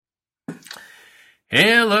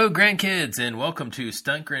Hello, grandkids, and welcome to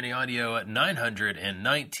Stunt Granny Audio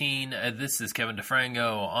 919. This is Kevin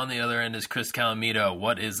DeFranco. On the other end is Chris Calamito.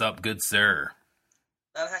 What is up, good sir?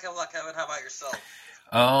 Not a heck of a lot, Kevin. How about yourself?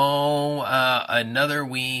 Oh, another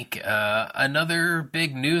week, another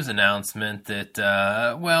big news announcement that,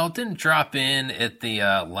 didn't drop in at the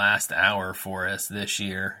last hour for us this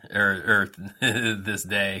year, or this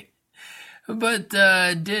day. But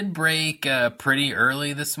did break pretty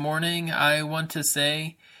early this morning, I want to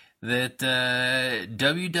say, that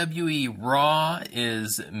WWE Raw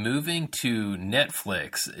is moving to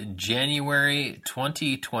Netflix January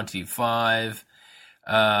 2025,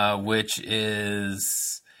 which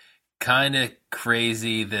is kind of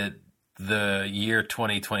crazy that the year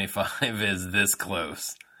 2025 is this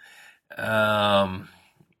close.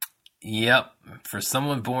 Yep, for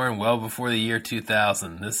someone born well before the year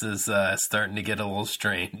 2000, this is starting to get a little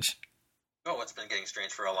strange. Oh, it's been getting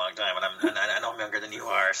strange for a long time, and I know I'm younger than you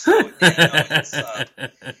are, so it's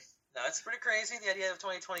pretty crazy, the idea of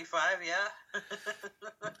 2025, yeah.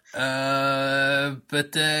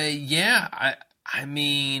 I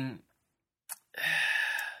mean,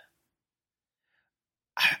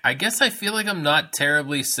 I guess I feel like I'm not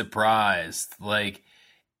terribly surprised, like,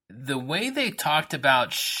 the way they talked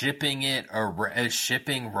about shipping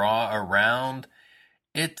Raw around,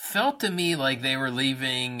 it felt to me like they were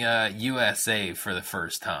leaving USA for the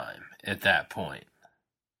first time at that point.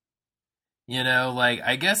 You know, like,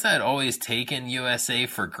 I guess I'd always taken USA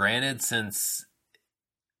for granted since,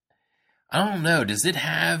 I don't know, does it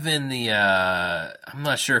have in the, I'm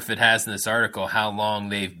not sure if it has in this article how long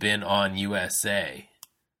they've been on USA.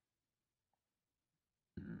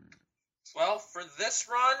 Well, for this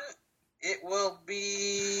run, it will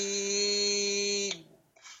be...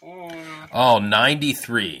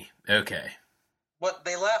 93. Okay. What,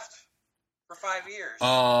 they left for 5 years.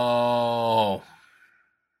 Oh.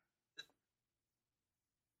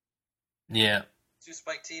 Yeah. To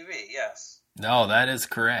Spike TV, yes. No, that is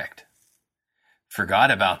correct. Forgot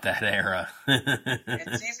about that era.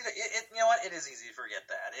 It's easy to... you know what? It is easy to forget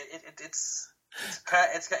that.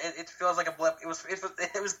 It feels like a blip. It was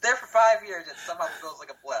there for 5 years. It somehow feels like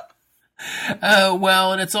a blip.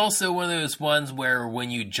 And it's also one of those ones where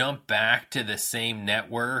when you jump back to the same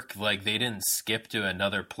network, like they didn't skip to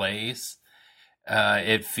another place,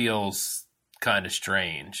 it feels kind of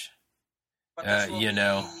strange. But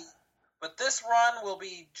But this run will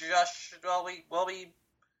be just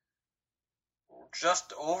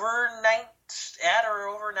over 19.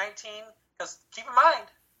 Because keep in mind,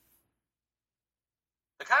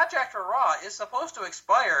 the contract for Raw is supposed to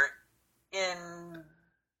expire in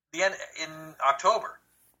October.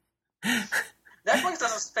 Netflix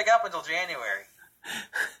doesn't pick up until January.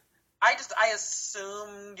 I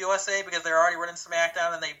assume USA, because they're already running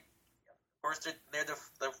SmackDown, and of course they're the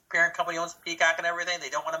parent company owns Peacock and everything. They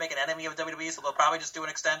don't want to make an enemy of WWE, so they'll probably just do an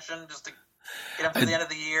extension just to get them to the end of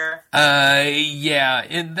the year. Yeah,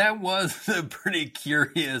 and that was a pretty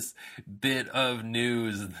curious bit of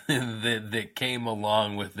news that came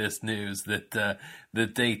along with this news that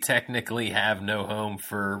they technically have no home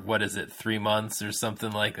for, what is it, 3 months or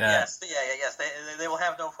something like that? Yes. They will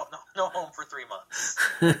have no home for 3 months.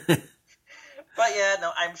 But yeah,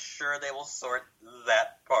 no, I'm sure they will sort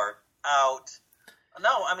that part out.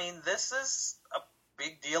 No, I mean, this is a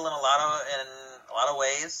big deal in a lot of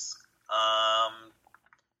ways.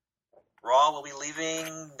 Raw will be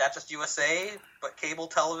leaving not just USA, but cable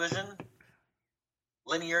television,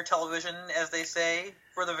 linear television, as they say,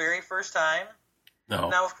 for the very first time. No.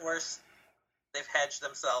 Now, of course, they've hedged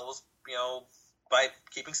themselves, by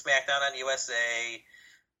keeping SmackDown on USA,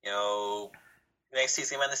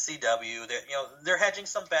 NXT on the CW. They're hedging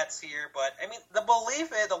some bets here, but I mean, the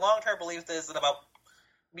long-term belief is that about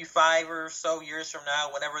maybe 5 or so years from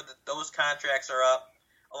now, whenever those contracts are up,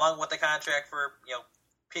 along with the contract for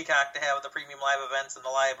Peacock to have the premium live events in the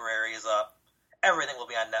library is up, everything will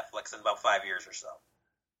be on Netflix in about 5 years or so.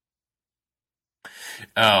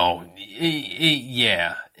 Oh,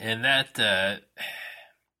 yeah, and that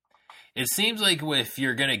it seems like if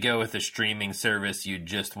you're going to go with a streaming service, you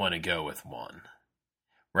just want to go with one,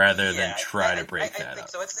 rather than try to break that up. I think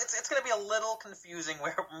so. It's going to be a little confusing,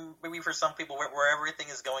 where maybe for some people where everything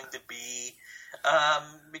is going to be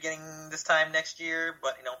beginning this time next year.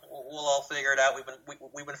 But we'll all figure it out. We've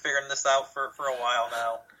been figuring this out for a while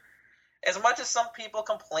now. As much as some people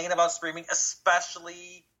complain about streaming,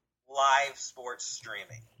 especially live sports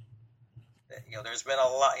streaming, there's been a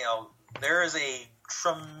lot. There is a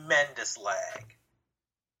tremendous lag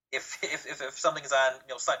if something's on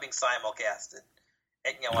being simulcasted,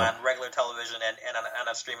 on regular television and on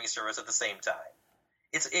a streaming service at the same time.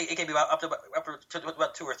 it can be about up to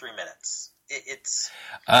about 2 or 3 minutes. It's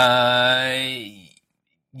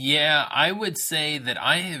Yeah, I would say that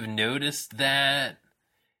I have noticed that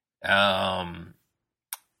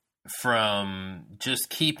from just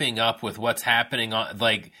keeping up with what's happening on,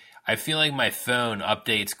 like, I feel like my phone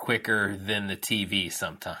updates quicker than the TV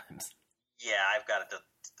sometimes. yeah, I've got to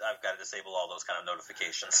disable all those kind of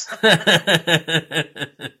notifications.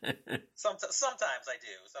 Sometimes I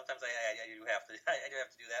do. Sometimes I do have to. I do have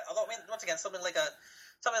to do that. Although, I mean, once again, something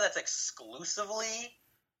that's exclusively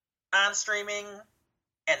on streaming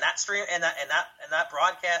and not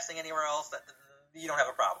broadcasting anywhere else, that you don't have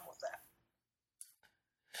a problem with that.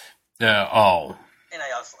 Oh. And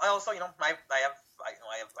I also, I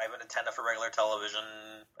have an antenna for regular television.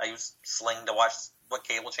 I use Sling to watch what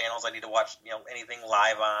cable channels I need to watch, anything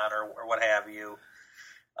live on or what have you.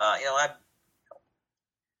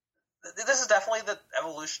 This is definitely the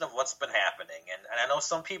evolution of what's been happening, and I know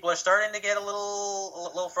some people are starting to get a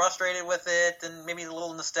little frustrated with it, and maybe a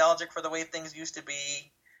little nostalgic for the way things used to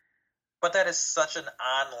be. But that is such an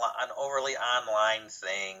overly online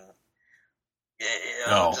thing.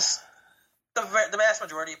 Just the vast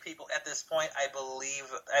majority of people at this point, I believe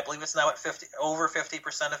it's now at over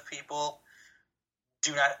 50% of people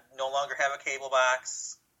no longer have a cable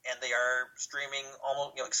box, and they are streaming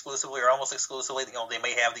almost exclusively or almost exclusively. They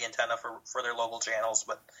may have the antenna for their local channels,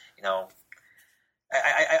 but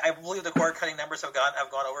I believe the cord cutting numbers have gone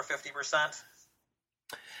over 50%.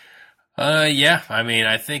 Yeah, I mean,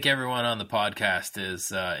 I think everyone on the podcast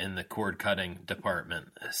is in the cord cutting department.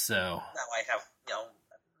 So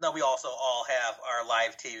now we also all have our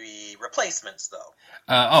live TV replacements, though.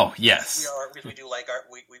 Oh yes, we do like our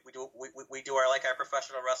our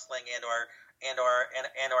professional wrestling and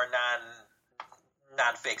our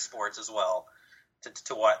non fake sports as well to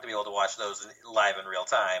be able to watch those live in real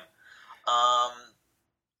time.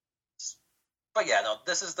 But yeah, no,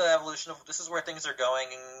 this is the evolution of, this is where things are going,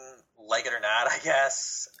 like it or not, I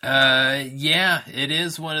guess. Yeah, it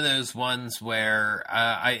is one of those ones where,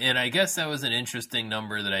 I guess that was an interesting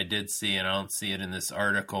number that I did see, and I don't see it in this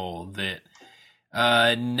article, that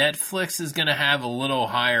Netflix is going to have a little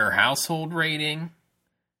higher household rating.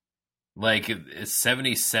 Like, it's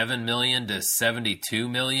 77 million to 72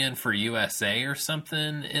 million for USA or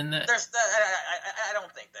something in that. I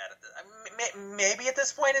don't think that. Maybe at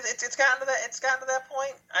this point it's gotten to that. It's gotten to that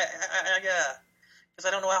point. Because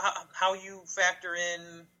I don't know how you factor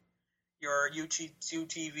in your YouTube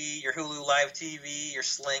TV, your Hulu Live TV, your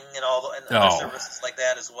Sling, and other services like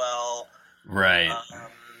that as well. Right.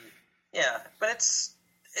 Yeah, but it's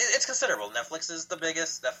considerable. Netflix is the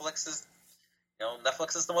biggest. Netflix is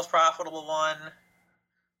the most profitable one.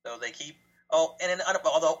 So they keep.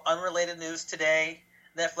 Although unrelated news today,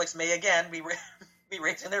 Netflix may again be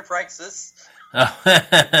raising their prices. Oh.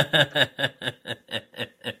 That's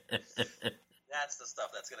the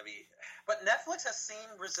stuff that's going to be. But Netflix has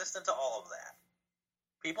seemed resistant to all of that.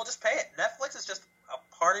 People just pay it. Netflix is just a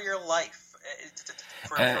part of your life.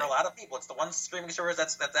 For a lot of people, it's the one streaming service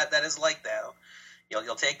that is like that.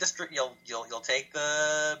 You'll take you'll take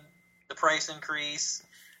the price increase.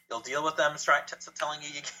 You'll deal with them telling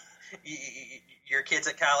you your kids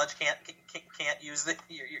at college can't use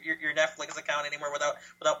your Netflix account anymore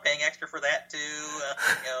without paying extra for that too.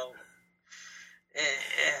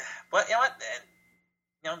 But you know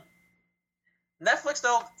what? Netflix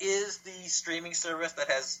though is the streaming service that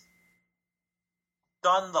has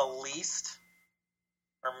done the least,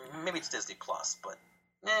 or maybe it's Disney Plus, but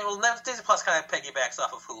Disney Plus kind of piggybacks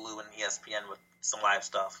off of Hulu and ESPN with some live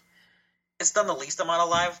stuff. It's done the least amount of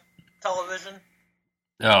live television.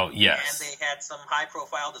 Oh, yes. And they had some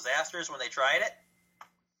high-profile disasters when they tried it.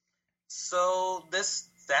 So this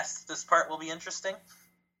part will be interesting.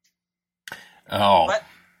 Oh. But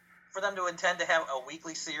for them to intend to have a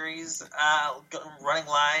weekly series running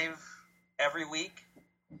live every week,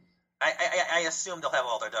 I assume they'll have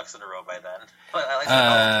all their ducks in a row by then. But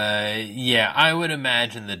yeah, I would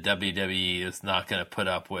imagine the WWE is not going to put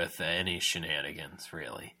up with any shenanigans,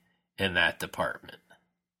 really, in that department.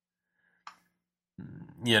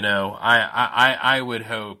 I would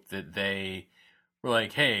hope that they were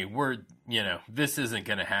like, hey, this isn't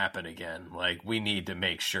going to happen again. Like, we need to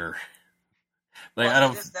make sure. Like, I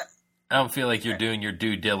don't feel like you're doing your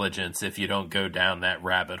due diligence if you don't go down that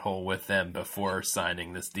rabbit hole with them before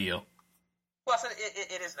signing this deal. Plus,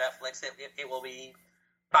 it is Netflix. It will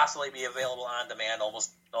possibly be available on demand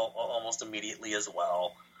almost immediately as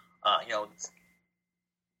well.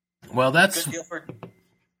 Well, that's good deal for.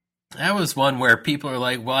 That was one where people are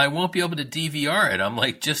like, well, I won't be able to DVR it. I'm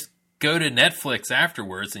like, just go to Netflix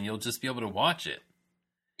afterwards and you'll just be able to watch it.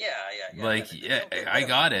 Yeah. Like, There's no I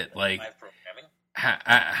got it. Like, live programming.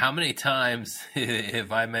 how many times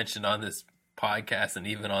have I mentioned on this podcast and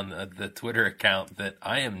even on the Twitter account that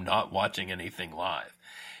I am not watching anything live?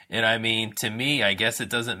 And I mean, to me, I guess it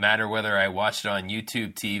doesn't matter whether I watch it on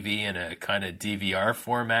YouTube TV in a kind of DVR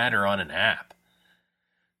format or on an app.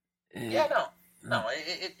 Yeah, no,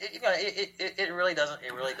 it really doesn't.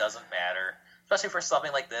 It really doesn't matter, especially for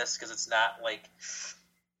something like this, because it's not like,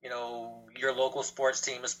 your local sports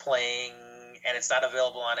team is playing and it's not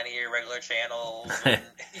available on any of your regular channels. And,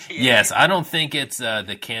 yes, I don't think it's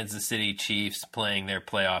the Kansas City Chiefs playing their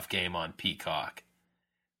playoff game on Peacock.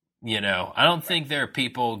 I don't think there are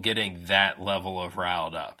people getting that level of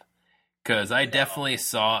riled up, because I definitely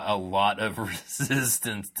saw a lot of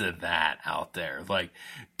resistance to that out there. Like,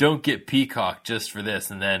 don't get Peacock just for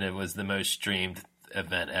this, and then it was the most streamed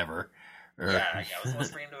event ever. Yeah, it was the most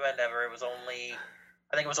streamed event ever.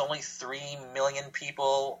 I think it was only 3 million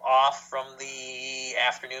people off from the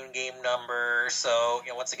afternoon game number. So,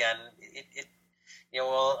 once again,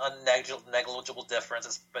 a negligible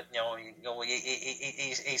difference, but a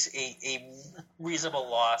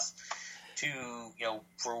reasonable loss to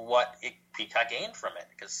for what Peacock gained from it,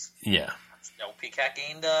 because Peacock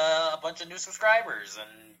gained a bunch of new subscribers,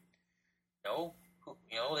 and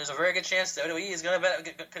there's a very good chance WWE is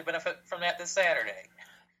could benefit from that this Saturday.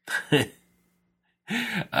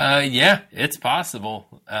 Yeah, it's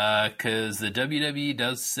possible, because the WWE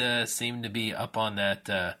does seem to be up on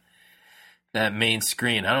that main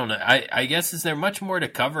screen. I don't know. I guess, is there much more to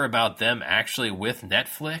cover about them actually with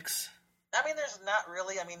Netflix? I mean, there's not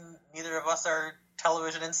really. I mean, neither of us are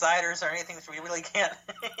television insiders or anything, so we really can't,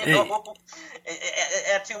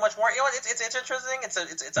 add too much more. It's interesting.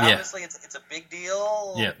 It's obviously it's a big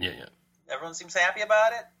deal. Yeah. Everyone seems happy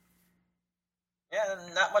about it. Yeah,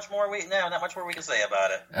 not much more we can say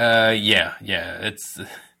about it. Yeah.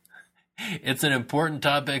 It's an important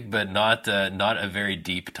topic, but not a very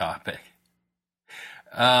deep topic.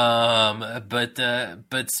 But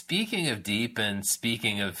speaking of deep, and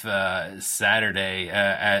speaking of Saturday,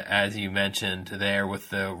 as you mentioned there with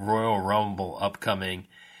the Royal Rumble upcoming,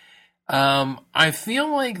 I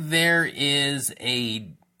feel like there is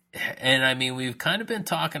and I mean, we've kind of been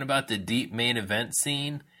talking about the deep main event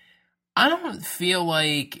scene. I don't feel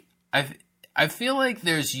like I feel like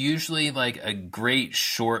there's usually like a great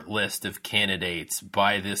short list of candidates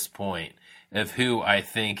by this point of who I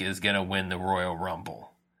think is going to win the Royal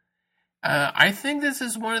Rumble. I think this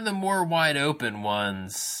is one of the more wide open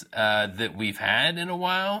ones that we've had in a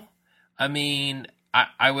while. I mean,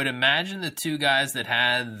 I would imagine the two guys that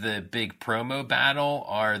had the big promo battle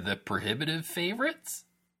are the prohibitive favorites.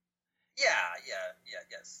 Yes.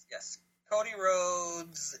 Cody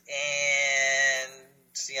Rhodes and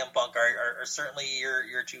CM Punk are certainly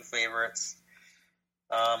your two favorites.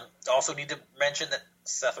 Also need to mention that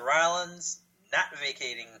Seth Rollins not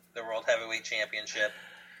vacating the World Heavyweight Championship.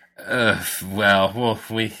 Well,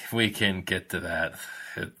 we can get to that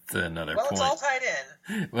at another point. Well, it's all tied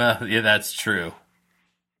in. Well, yeah, that's true.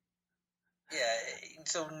 Yeah,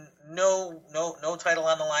 so no title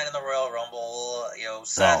on the line in the Royal Rumble.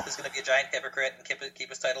 Seth is going to be a giant hypocrite and keep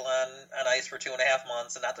his title on ice for 2.5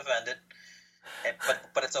 months and not defend it.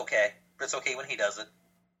 But it's okay. But it's okay when he does it.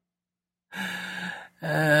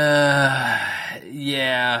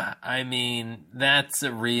 Yeah, I mean, that's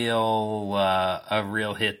a real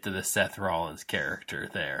hit to the Seth Rollins character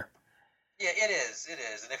there. Yeah, it is.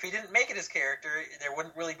 And if he didn't make it his character, there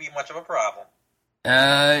wouldn't really be much of a problem.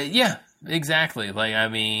 Yeah, exactly. Like, I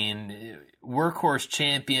mean, workhorse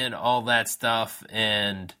champion, all that stuff,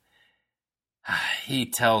 and he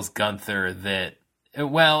tells Gunther that,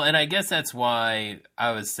 well, and I guess that's why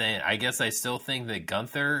I was saying, I guess I still think that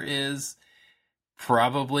Gunther is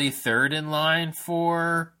probably third in line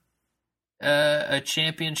for a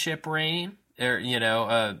championship reign, or,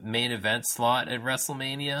 a main event slot at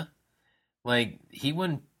WrestleMania. Like, he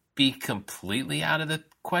wouldn't be completely out of the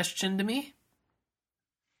question to me.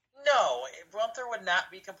 No, Gunther would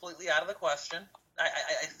not be completely out of the question.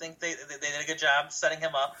 I think they did a good job setting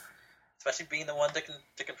him up, especially being the one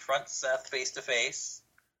to confront Seth face to face.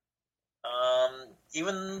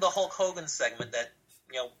 Even the Hulk Hogan segment that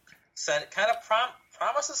said kind of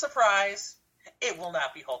promise a surprise. It will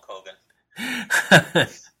not be Hulk Hogan.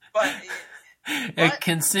 but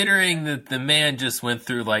considering that the man just went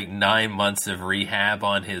through like 9 months of rehab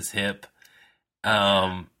on his hip,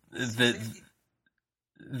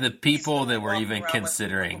 the people that were even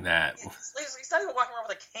considering that. He's not even walking around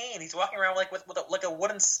with a cane. He's walking around like with a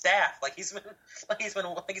wooden staff. Like he's been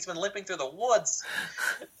limping through the woods.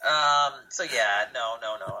 So yeah, no.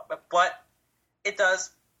 But it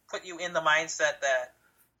does put you in the mindset that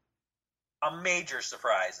a major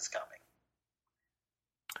surprise is coming.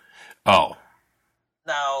 Oh.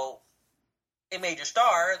 Now, a major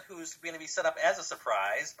star who's going to be set up as a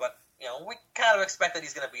surprise, but we kind of expect that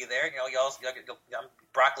he's going to be there.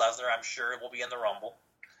 Brock Lesnar, I'm sure, will be in the Rumble.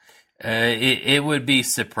 It would be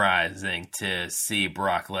surprising to see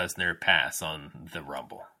Brock Lesnar pass on the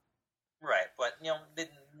Rumble. Right, but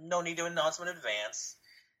no need to announce him in advance.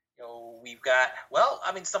 We've got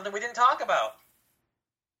something we didn't talk about.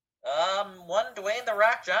 One Dwayne "The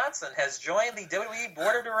Rock" Johnson has joined the WWE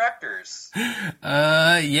Board of Directors.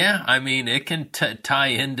 Yeah, I mean, it can tie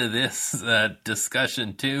into this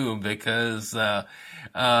discussion too, because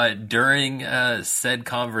during said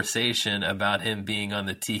conversation about him being on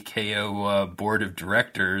the TKO Board of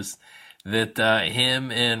Directors, that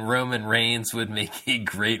him and Roman Reigns would make a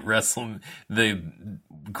the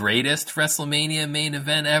greatest WrestleMania main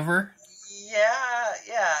event ever. Yeah,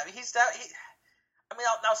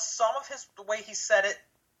 now some of the way he said it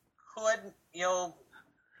could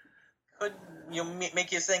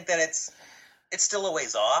make you think that it's still a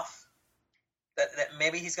ways off. That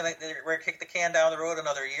maybe he's gonna kick the can down the road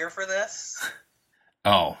another year for this.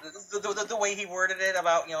 Oh, the way he worded it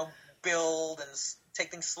about build and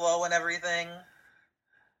take things slow and everything,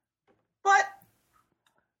 but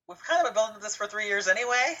we've kind of been building this for 3 years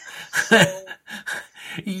anyway. So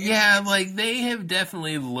yeah, they have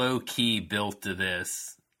definitely low key built to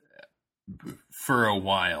this for a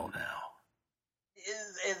while now.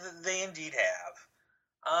 They indeed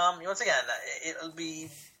have. Once again, it'll be.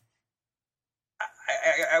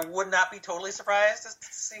 I would not be totally surprised to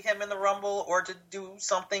see him in the Rumble or to do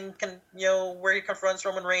something, where he confronts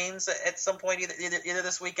Roman Reigns at some point, either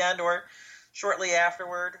this weekend or shortly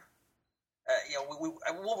afterward. We're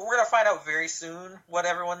going to find out very soon what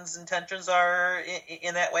everyone's intentions are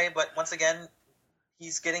in that way. But once again,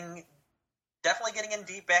 he's definitely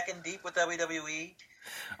getting back in deep with WWE.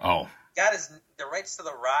 Oh, got the rights to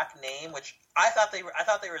the Rock name, which I thought they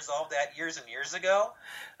resolved that years and years ago.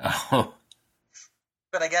 Oh.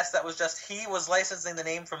 But I guess that was just he was licensing the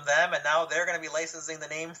name from them, and now they're going to be licensing the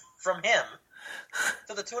name from him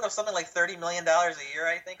to the tune of something like $30 million a year.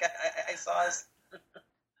 I think I saw his.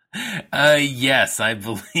 Yes, I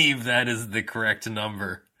believe that is the correct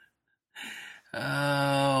number.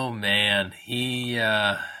 Oh man, he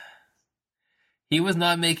was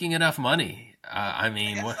not making enough money. I'm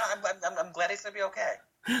glad he's gonna be okay.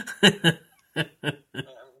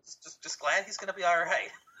 just glad he's gonna be all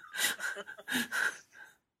right.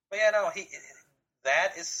 But yeah, no,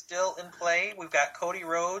 that is still in play. We've got Cody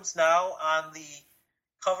Rhodes now on the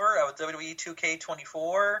cover of WWE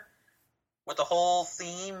 2K24. With the whole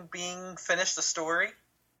theme being Finish the Story.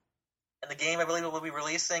 And the game, I believe, will be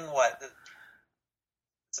releasing, what?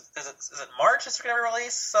 Is it March it's going to be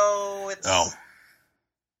released? So it's... Oh.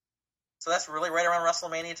 So that's really right around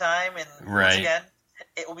WrestleMania time. And right. Once again,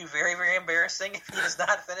 it will be very, very embarrassing if he does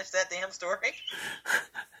not finish that damn story.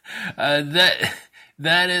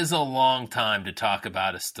 That is a long time to talk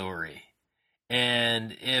about a story.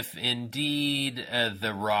 And if indeed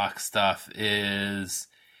the Rock stuff is...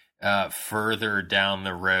 further down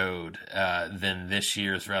the road than this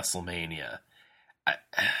year's WrestleMania.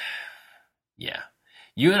 Yeah.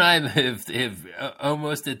 You and I have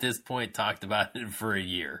almost at this point talked about it for a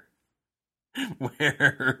year.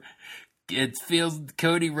 Where it feels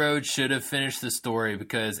Cody Rhodes should have finished the story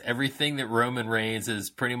because everything that Roman Reigns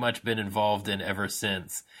has pretty much been involved in ever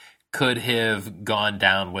since could have gone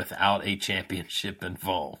down without a championship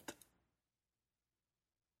involved.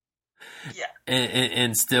 Yeah.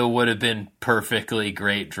 And still would have been perfectly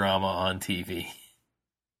great drama on TV.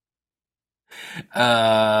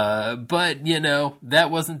 But,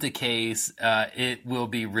 that wasn't the case. It will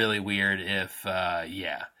be really weird if,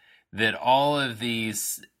 that all of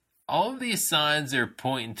these signs are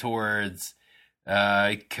pointing towards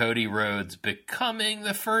Cody Rhodes becoming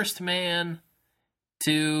the first man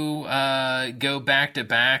to go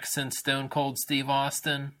back-to-back since Stone Cold Steve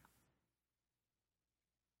Austin.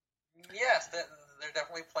 Yes, they're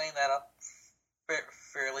definitely playing that up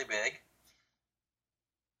fairly big.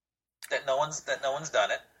 That no one's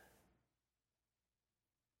done it.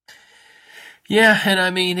 Yeah, and I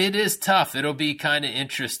mean it is tough. It'll be kind of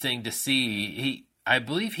interesting to see. I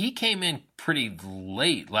believe he came in pretty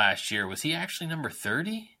late last year. Was he actually number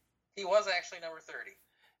 30? He was actually number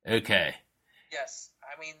 30. Okay. Yes,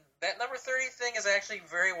 I mean that number 30 thing is actually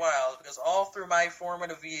very wild because all through my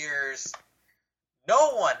formative years.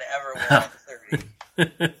 No one ever won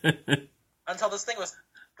 30 until this thing was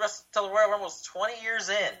until the Royal Rumble was 20 years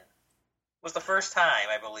in was the first time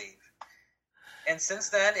I believe, and since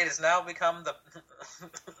then it has now become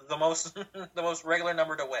the most regular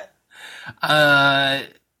number to win.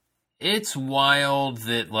 It's wild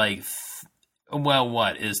that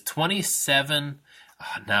what is 27?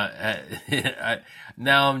 Now,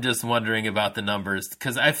 now I'm just wondering about the numbers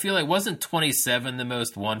because I feel like wasn't 27 the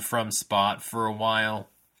most one from spot for a while?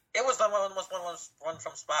 It was the most one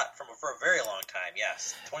from spot for a very long time.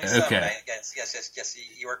 Yes, 27. Okay. Yes.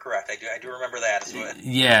 You are correct. I do remember that as well.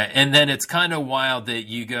 Yeah, and then it's kind of wild that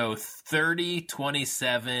you go 30,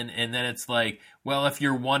 27, and then it's like, well, if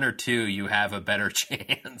you're 1 or 2, you have a better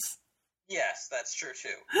chance. Yes, that's true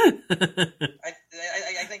too.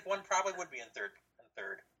 I think one probably would be in third.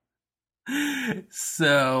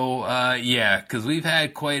 So yeah, because we've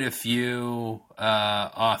had quite a few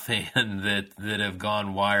offhand that have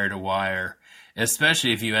gone wire to wire,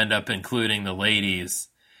 especially if you end up including the ladies.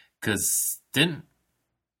 Because didn't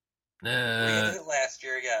we did it last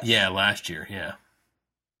year? Yeah. Yeah, last year. Yeah.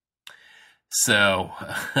 So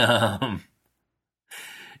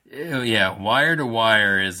yeah, wire to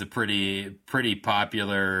wire is a pretty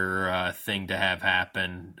popular thing to have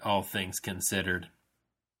happen, all things considered.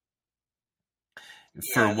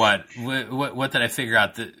 For what did I figure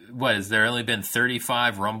out? What has there only been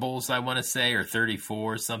 35 Rumbles? I want to say, or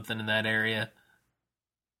 34, something in that area.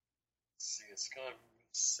 Let's see, it's gone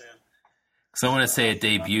soon. So I want to say it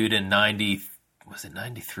debuted in 90. Was it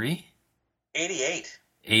 93? 88.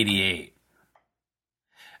 88.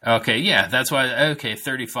 Okay, yeah, that's why. Okay,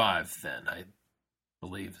 35. Then I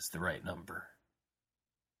believe is the right number,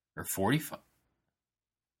 or 45.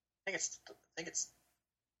 I think it's.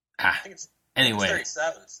 Anyway, it's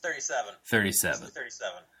 37. It's 37. 37.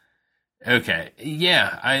 37. Okay,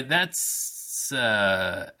 yeah, that's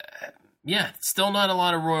still not a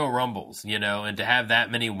lot of Royal Rumbles, and to have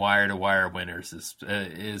that many wire to wire winners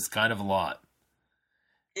is kind of a lot.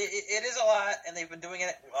 It is a lot, and they've been doing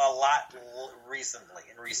it a lot recently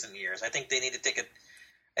in recent years. I think they need to take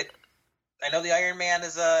I know the Iron Man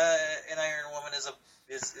is an Iron Woman is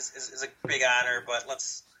a big honor, but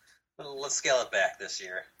let's scale it back this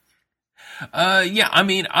year. Yeah, I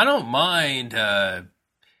mean, I don't mind,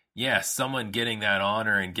 someone getting that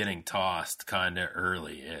honor and getting tossed kind of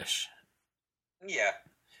early-ish. Yeah.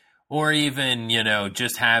 Or even,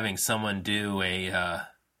 just having someone do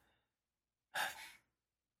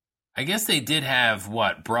I guess they did have,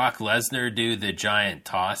 Brock Lesnar do the giant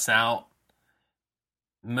toss-out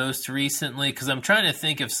most recently? Because I'm trying to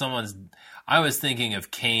think if I was thinking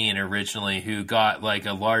of Kane originally, who got,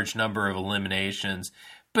 a large number of eliminations,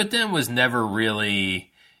 but then was never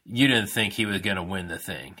really, you didn't think he was going to win the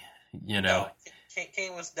thing, No,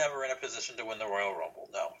 Kane was never in a position to win the Royal Rumble,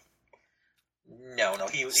 no.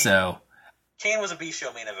 Kane was a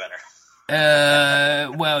B-show main eventer.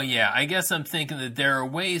 Well, yeah, I guess I'm thinking that there are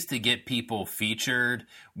ways to get people featured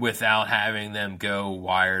without having them go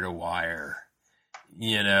wire to wire,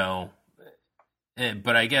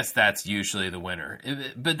 But I guess that's usually the winner.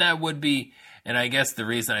 But that would be... And I guess the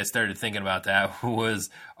reason I started thinking about that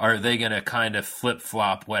was, are they going to kind of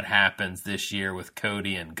flip-flop what happens this year with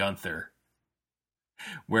Cody and Gunther?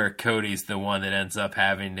 Where Cody's the one that ends up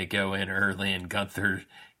having to go in early and Gunther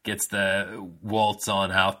gets the waltz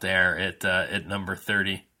on out there at number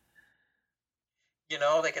 30. They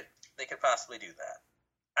could possibly do that.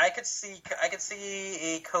 I could see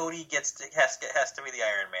a Cody has to be the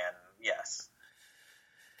Iron Man, yes.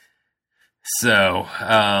 So,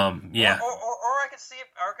 yeah. Or I could see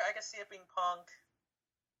it being Punk.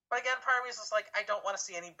 But again, part of me is just like, I don't want to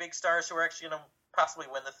see any big stars who are actually going to possibly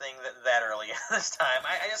win the thing that early this time.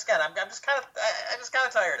 I'm just kind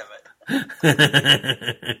of tired of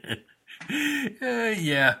it.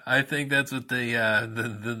 Yeah, I think that's what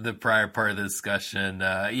the prior part of the discussion.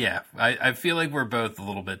 I feel like we're both a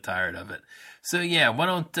little bit tired of it. So yeah, why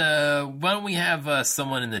don't we have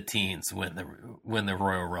someone in the teens win the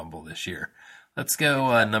Royal Rumble this year? Let's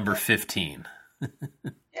go number 15. Yeah,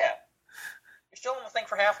 you're still in the thing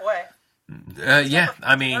for halfway.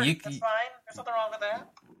 I mean, that's fine. There's nothing wrong with that.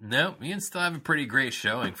 No, you can still have a pretty great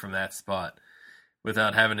showing from that spot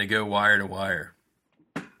without having to go wire to wire.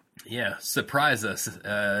 Yeah, surprise us,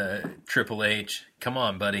 Triple H. Come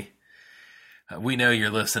on, buddy. We know you're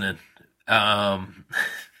listening.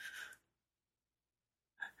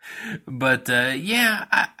 But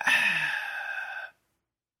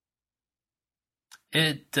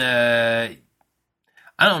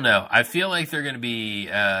I don't know. I feel like they're going to be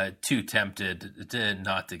too tempted to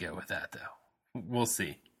not to go with that, though. We'll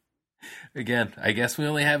see. Again, I guess we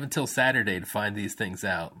only have until Saturday to find these things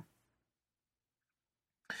out.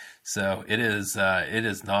 So it is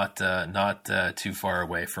not too far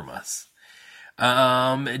away from us.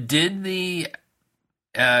 Did the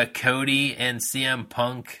Cody and CM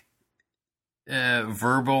Punk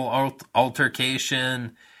verbal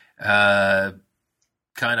altercation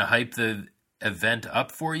kind of hype the event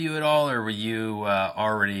up for you at all, or were you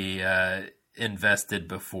already invested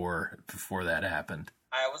before that happened?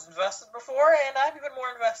 I was invested before, and I'm even more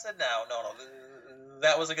invested now. No,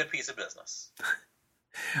 that was a good piece of business.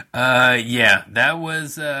 Yeah, that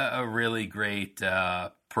was a really great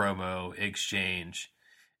promo exchange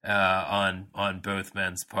on both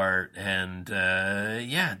men's part, and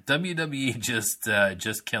yeah, WWE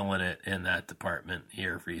just killing it in that department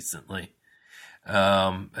here recently.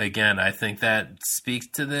 Again, I think that speaks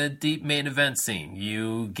to the deep main event scene.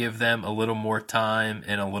 You give them a little more time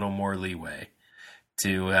and a little more leeway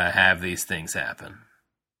to have these things happen.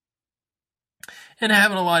 And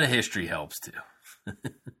having a lot of history helps too.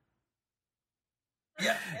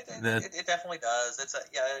 Yeah, it definitely does. Let's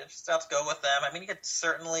go with them. I mean, you could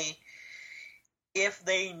certainly, if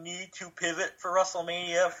they need to pivot for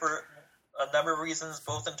WrestleMania for a number of reasons,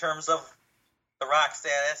 both in terms of the Rock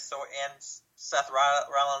status and Seth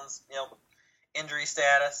Rollins, injury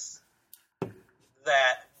status,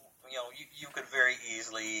 that you could very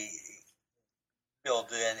easily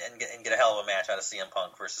build in and get a hell of a match out of CM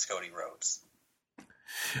Punk versus Cody Rhodes.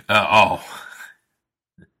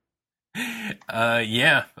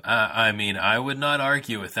 Yeah. I mean, I would not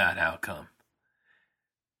argue with that outcome.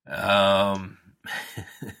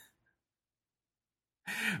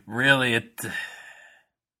 Really,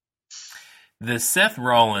 the Seth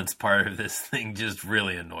Rollins part of this thing just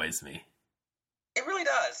really annoys me. It really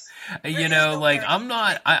does.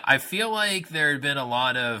 I feel like there had been a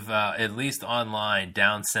lot of, at least online,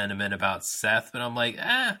 down sentiment about Seth, but I'm like,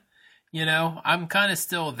 I'm kind of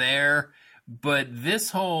still there. But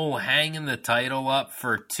this whole hanging the title up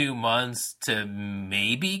for 2 months to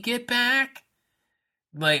maybe get back,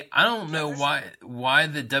 like, I don't know why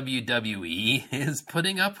the WWE is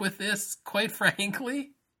putting up with this, quite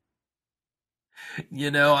frankly.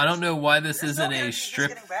 I don't know why this isn't a strip.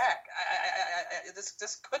 Getting back.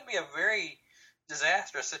 This could be a very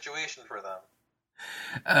disastrous situation for them.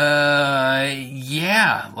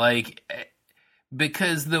 Yeah, like,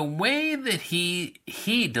 because the way that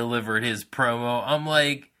he delivered his promo, I'm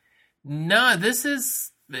like, nah, this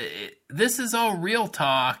is all real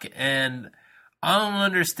talk, and I don't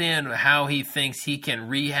understand how he thinks he can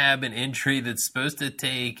rehab an injury that's supposed to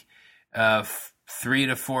take 3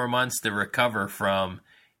 to 4 months to recover from.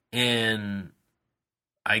 In,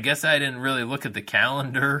 I guess I didn't really look at the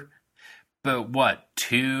calendar, but what,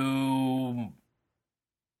 2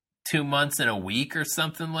 months and a week or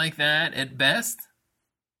something like that at best?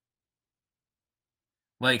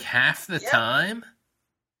 Like half the time?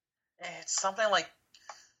 It's something like,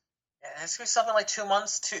 it's going to be something like 2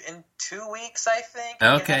 months in 2 weeks, I think.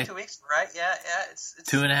 Okay. 2 weeks, right? Yeah. It's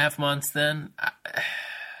 2.5 months then? 2.5,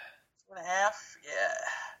 yeah.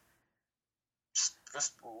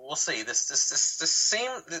 Just we'll see. This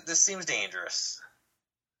seems dangerous.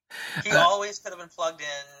 He always could have been plugged in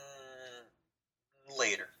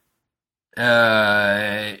later.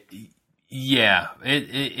 Yeah.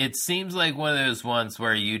 It seems like one of those ones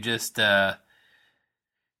where you just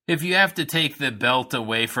if you have to take the belt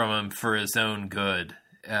away from him for his own good,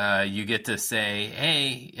 you get to say,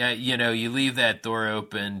 hey, you leave that door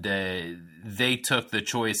open. They took the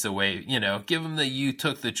choice away. Give him the "you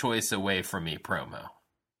took the choice away from me" promo.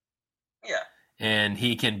 Yeah. And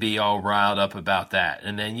he can be all riled up about that,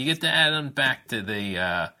 and then you get to add him back to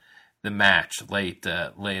the match late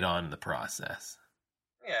on in the process.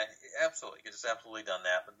 Yeah, absolutely. You could just absolutely done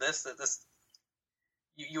that. But this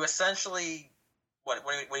you essentially. What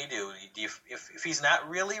do you do? If he's not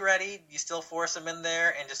really ready, do you still force him in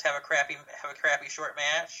there and just have a crappy short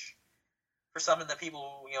match for something that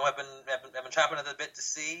people have been chopping at the bit to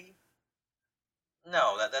see?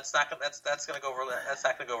 No, that's not going to go over. That's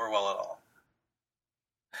not going to go over well at all.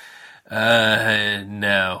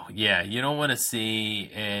 No, yeah, you don't want to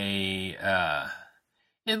see a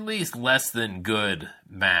at least less than good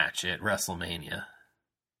match at WrestleMania.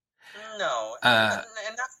 No, and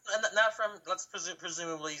not from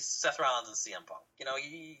presumably Seth Rollins and CM Punk.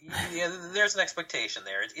 There's an expectation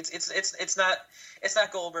there. It's not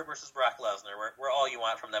Goldberg versus Brock Lesnar, where all you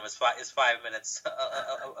want from them is 5 minutes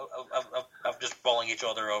of just bowling each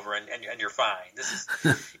other over and you're fine. This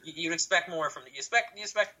is you'd expect more from you expect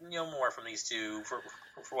more from these two for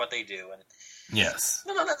what they do. And yes,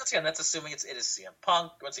 no, that's assuming it is CM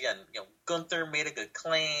Punk. Once again, Gunther made a good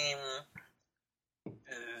claim.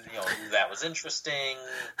 That was interesting.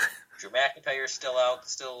 Drew McIntyre's still out,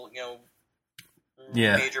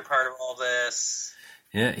 major part of all this.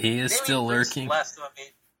 Yeah, he is still lurking. Less of a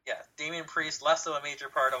Yeah, Damian Priest, less of a major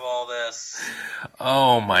part of all this.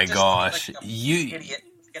 Oh my gosh, like idiot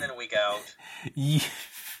week in and week out.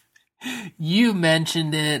 You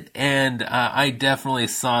mentioned it, and I definitely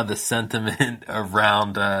saw the sentiment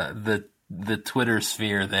around the Twitter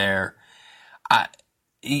sphere there.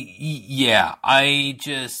 I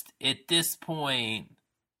just at this point,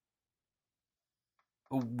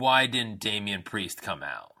 why didn't Damian Priest come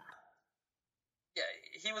out? Yeah,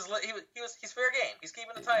 he's fair game. He's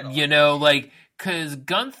keeping the title. You know, like, because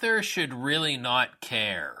Gunther should really not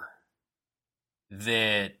care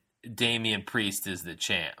that Damian Priest is the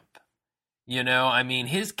champ. You know, I mean,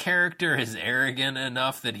 his character is arrogant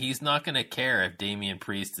enough that he's not going to care if Damian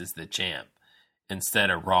Priest is the champ instead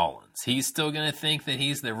of Rollins. He's still going to think that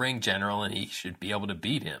he's the ring general and he should be able to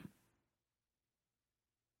beat him.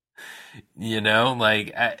 You know,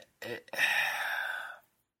 like,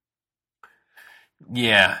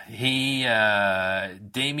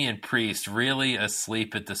 Damian Priest really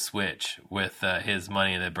asleep at the switch with his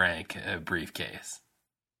Money in the Bank briefcase.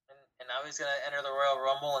 And now he's going to enter the Royal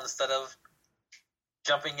Rumble instead of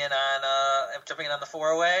jumping in on the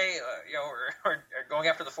 4-way, or going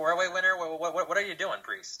after the 4-way winner. What are you doing,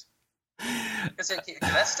 Priest? Because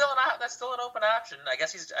that's still an open option. I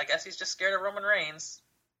guess he's just scared of Roman Reigns.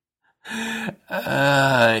 They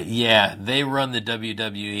run the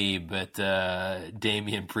WWE, but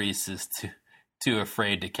Damian Priest is too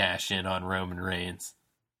afraid to cash in on Roman Reigns.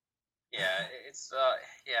 Yeah,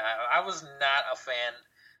 I was not a fan.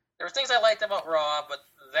 There were things I liked about Raw, but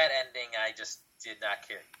that ending I just did not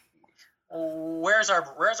care. Where's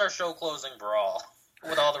our show closing brawl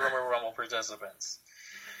with all the Royal Rumble participants?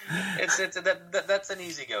 That's an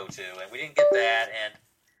easy go-to, and we didn't get that. And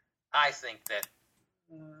I think that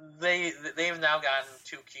they've now gotten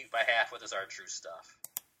too cute by half with his R-Truth stuff.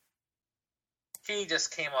 He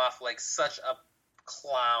just came off like such a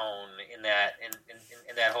clown in that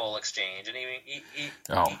whole exchange, and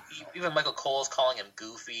even Michael Cole's calling him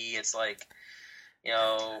goofy. It's like, you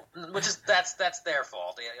know, that's their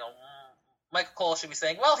fault. You know, Michael Cole should be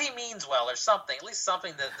saying, well, he means well, or something, at least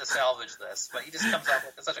something to salvage this. But he just comes off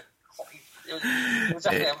with such it was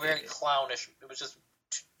definitely a very clownish. It was just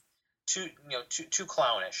too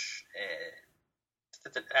clownish.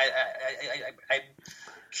 I'm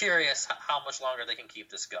curious how much longer they can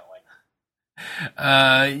keep this going.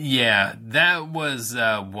 That was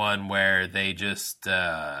one where they just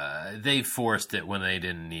they forced it when they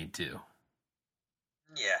didn't need to.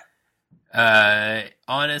 Yeah.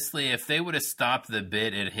 Honestly, if they would have stopped the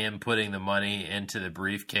bit at him putting the money into the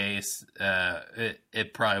briefcase,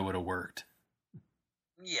 it probably would have worked.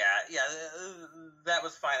 Yeah, that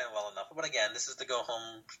was fine and well enough. But again, this is to go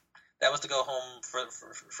home. That was to go home for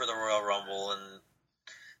the Royal Rumble, and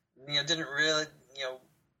didn't really,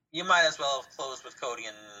 you might as well have closed with Cody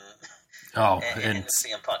and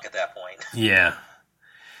CM Punk at that point. Yeah.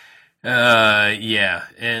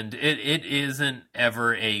 And it isn't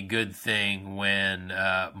ever a good thing when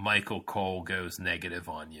Michael Cole goes negative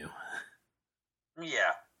on you.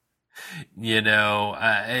 Yeah.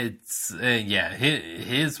 It's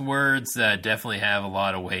his words definitely have a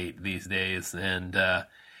lot of weight these days, and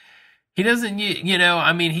he doesn't.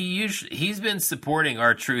 He's been supporting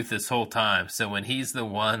R-Truth this whole time. So when he's the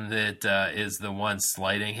one that is the one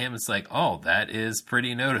slighting him, it's like, oh, that is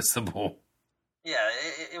pretty noticeable. Yeah,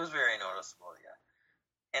 it was very noticeable.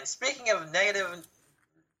 Yeah, and speaking of negative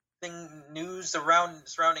news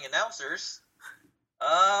surrounding announcers.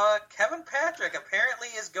 Kevin Patrick apparently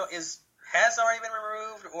has already been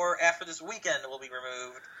removed, or after this weekend will be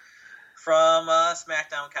removed from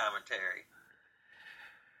SmackDown commentary.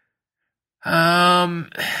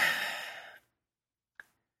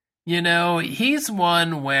 He's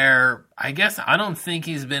one where I guess I don't think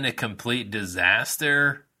he's been a complete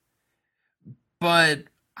disaster, but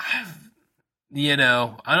I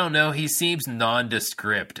don't know. He seems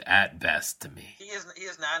nondescript at best to me. He is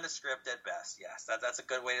nondescript at best. Yes, that's a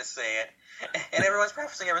good way to say it. And everyone's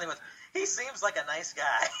prefacing everything with, "He seems like a nice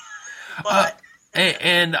guy," but.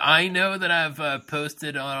 And I know that I've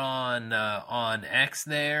posted on X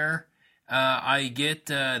there. I get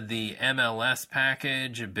the MLS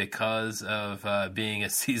package because of being a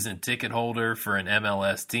season ticket holder for an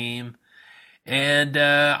MLS team. And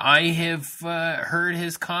I have heard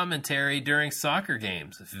his commentary during soccer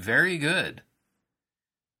games. Very good.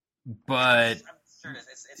 But,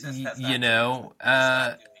 it's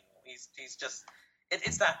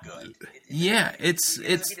not good. He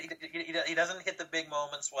doesn't hit the big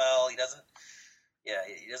moments well. He doesn't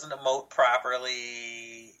emote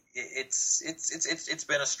properly. It's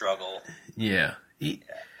been a struggle. Yeah.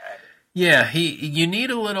 Yeah, you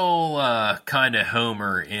need a little kind of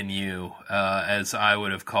Homer in you, as I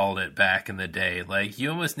would have called it back in the day. Like you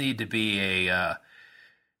almost need to be a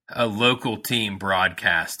local team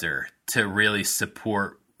broadcaster to really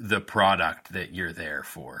support the product that you're there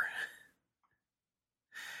for.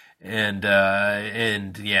 And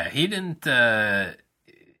yeah, he didn't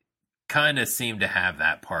kind of seem to have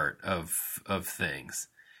that part of things.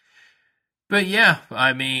 But yeah,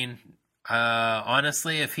 I mean,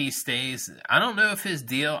 honestly, if he stays, I don't know if his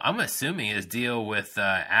deal. I'm assuming his deal with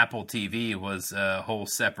Apple TV was a whole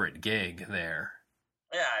separate gig there.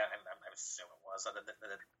 Yeah, I assume it was. That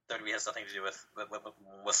WWE has nothing to do with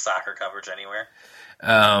soccer coverage anywhere.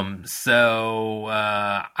 So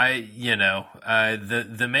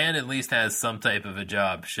the man at least has some type of a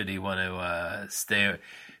job. Should he want to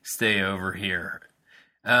stay over here?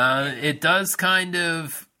 It does kind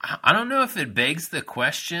of. I don't know if it begs the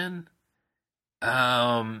question.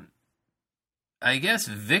 I guess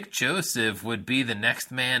Vic Joseph would be the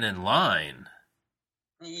next man in line.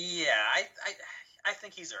 Yeah, I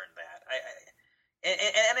think he's earned that. And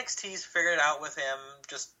NXT's figured it out with him.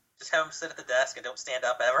 Just have him sit at the desk and don't stand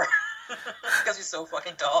up ever because he's so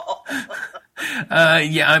fucking tall.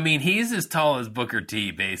 Yeah, I mean he's as tall as Booker T,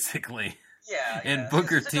 basically. Yeah, and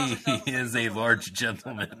Booker T is a large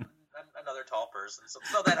gentleman. Another tall person, so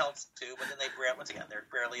that helps too. But then they're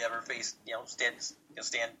barely ever faced, stand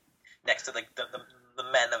next to the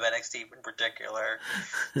men of NXT in particular.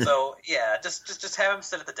 So yeah, just have him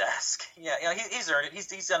sit at the desk. Yeah, he's earned it.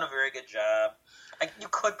 He's done a very good job. You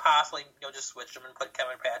could possibly just switch him and put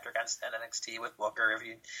Kevin Patrick on NXT with Booker if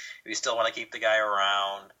you still want to keep the guy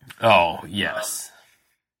around. Oh yes.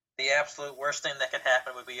 The absolute worst thing that could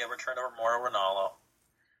happen would be a return of Mauro Ranallo.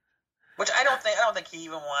 Which I don't think he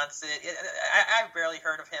even wants it. I've barely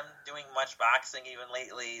heard of him doing much boxing even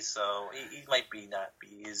lately, so he might not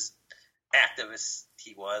be as active as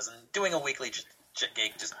he was, and doing a weekly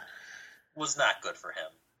gig just was not good for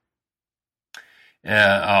him.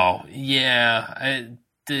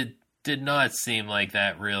 It did not seem like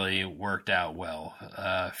that really worked out well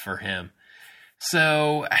for him.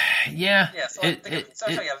 So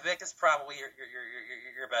Vic is probably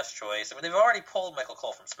your best choice. I mean, they've already pulled Michael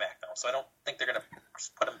Cole from SmackDown, so I don't think they're gonna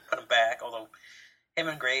put him back. Although him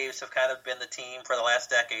and Graves have kind of been the team for the last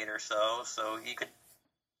decade or so, so you could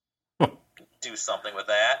do something with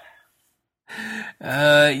that.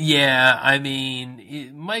 Yeah, I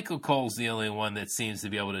mean, Michael Cole's the only one that seems to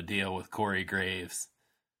be able to deal with Corey Graves.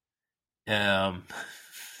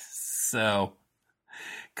 So.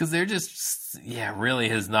 Because there really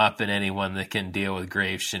has not been anyone that can deal with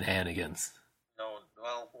Graves shenanigans. No,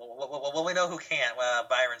 well, we know who can't.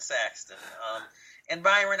 Byron Saxton. And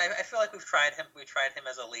Byron, I feel like we've tried him. We tried him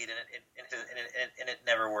as a lead, and it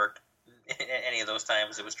never worked. Any of those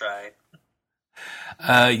times it was tried.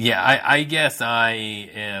 I guess I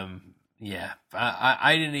am. Yeah,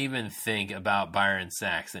 I didn't even think about Byron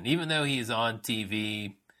Saxton, even though he's on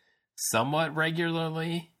TV somewhat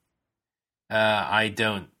regularly. I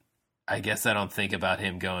guess I don't think about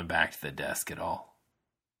him going back to the desk at all.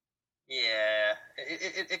 Yeah,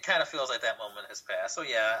 it kind of feels like that moment has passed. So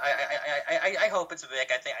yeah, I hope it's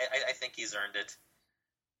Vic. I think he's earned it.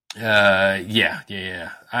 Yeah.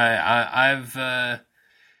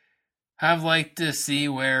 I've liked to see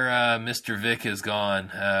where Mr. Vic has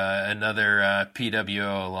gone. Another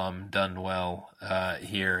PWO alum done well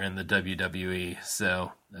here in the WWE.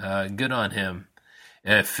 So good on him.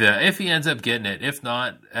 If he ends up getting it, if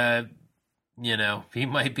not, he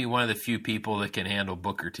might be one of the few people that can handle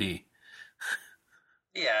Booker T.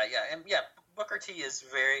 Yeah. Booker T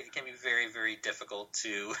can be very, very difficult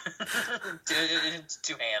to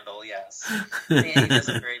to handle. Yes, he does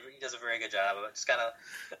a very good job of it. Just kind of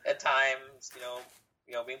at times,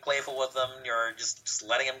 being playful with him. You're just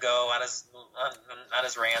letting him go on his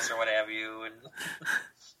rants or what have you, and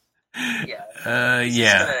he's good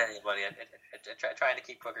at anybody. Trying to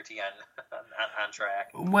keep Booker T on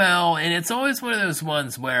track. Well, and it's always one of those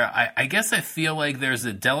ones where I guess I feel like there's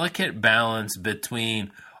a delicate balance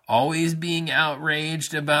between always being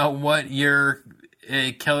outraged about what your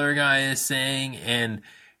killer guy is saying and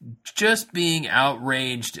just being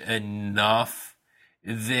outraged enough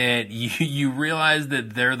that you realize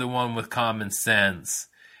that they're the one with common sense,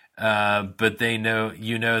 but they know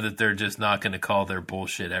that they're just not going to call their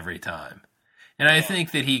bullshit every time. And I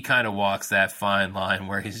think that he kind of walks that fine line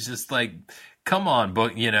where he's just like, come on,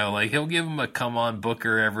 Book, like he'll give him a come on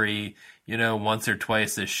Booker every, once or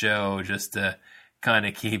twice a show just to kind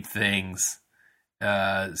of keep things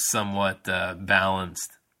somewhat balanced.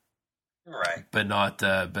 Right. But not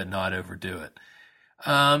overdo it.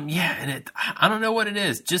 Yeah, and I don't know what it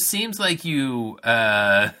is. Just seems like you.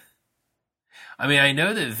 I mean, I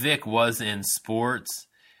know that Vic was in sports.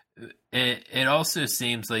 It also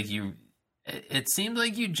seems like you. It seems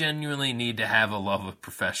like you genuinely need to have a love of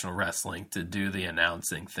professional wrestling to do the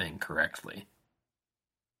announcing thing correctly.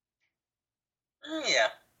 Yeah,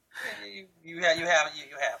 you have to,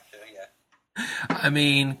 yeah. I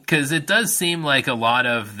mean, because it does seem like a lot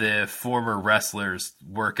of the former wrestlers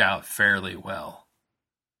work out fairly well,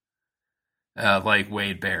 like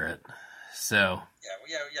Wade Barrett. So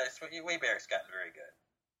Wade Barrett's gotten very good.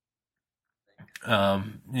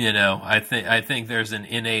 I think there's an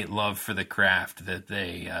innate love for the craft that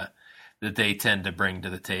they tend to bring to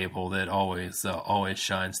the table that always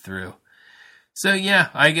shines through. So yeah,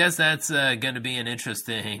 I guess that's going to be an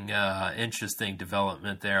interesting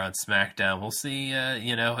development there on SmackDown. We'll see.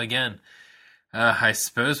 Again, I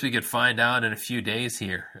suppose we could find out in a few days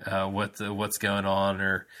here what's going on,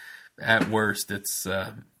 or at worst, it's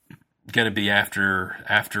going to be after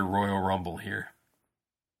Royal Rumble here.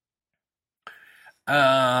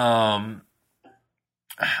 I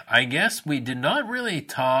guess we did not really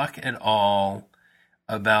talk at all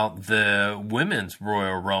about the women's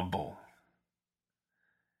Royal Rumble.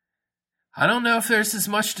 I don't know if there's as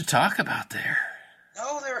much to talk about there.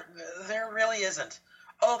 No, there really isn't.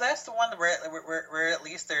 Oh, that's the one where at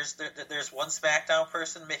least there's one SmackDown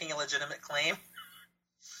person making a legitimate claim.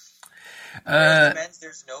 Whereas the men's,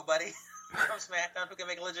 there's nobody from SmackDown who can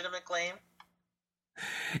make a legitimate claim.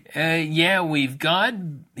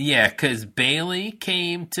 Because Bayley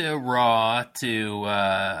came to Raw to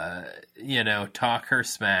talk her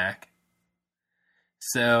smack.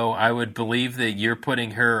 So I would believe that you're putting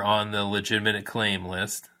her on the legitimate claim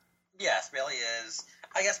list. Yes, Bayley is.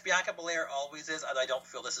 I guess Bianca Belair always is, and I don't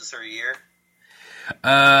feel this is her year.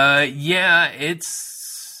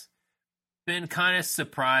 It's been kind of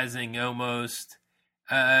surprising almost.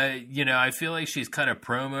 I feel like she's cut a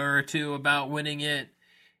promo or two about winning it,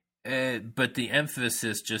 but the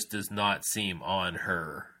emphasis just does not seem on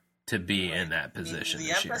her to be in that position the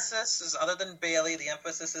this year. Emphasis is, other than Bayley, the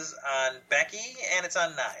emphasis is on Becky and it's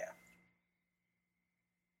on Nia.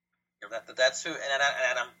 That's who, and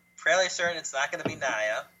I'm fairly certain it's not going to be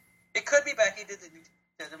Nia. It could be Becky to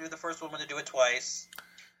be the first woman to do it twice,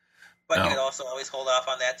 but you could also always hold off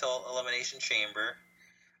on that till Elimination Chamber.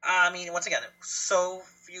 I mean, once again, so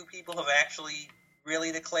few people have actually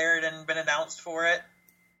really declared and been announced for it.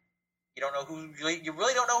 You don't know who. You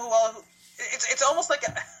really don't know who all. It's almost like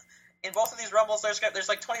in both of these rumbles, there's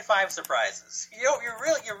like 25 surprises. You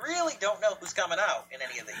really don't know who's coming out in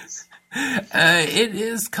any of these. It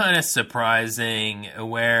is kind of surprising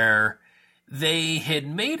where they had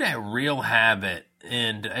made a real habit,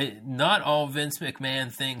 and not all Vince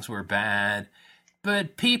McMahon things were bad,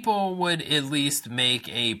 but people would at least make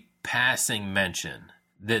a passing mention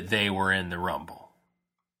that they were in the Rumble.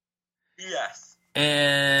 Yes.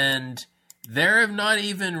 And there have not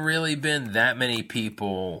even really been that many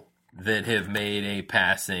people that have made a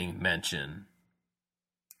passing mention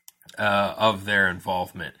of their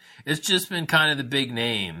involvement. It's just been kind of the big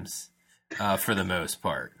names for the most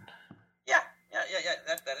part. Yeah.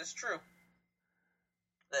 That is true.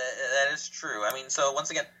 That is true. I mean, so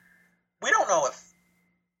once again, we don't know if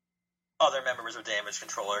other members of Damage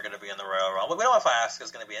Control are going to be in the Royal Rumble. We don't know if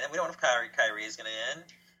Asuka's going to be in it. We don't know if Kyrie is going to be in.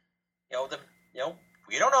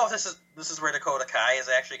 We don't know if this is where Dakota Kai is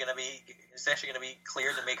actually going to be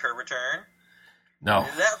cleared to make her return. No,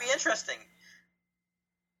 that would be interesting.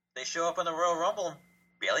 They show up in the Royal Rumble and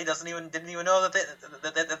Bayley didn't even know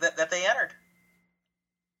that they entered.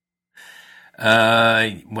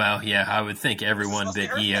 Well, yeah, I would think everyone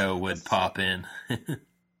but EO would pop in.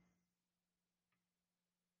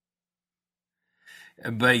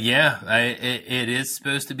 But yeah, it is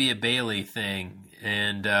supposed to be a Bayley thing,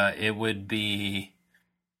 and it would be.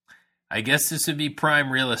 I guess this would be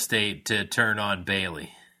prime real estate to turn on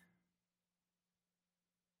Bayley.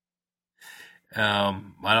 I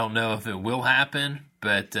don't know if it will happen,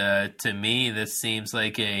 but to me, this seems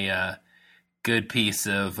like a good piece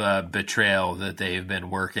of betrayal that they've been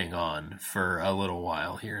working on for a little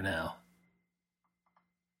while here now.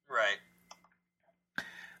 Right.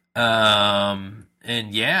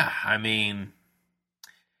 And yeah, I mean,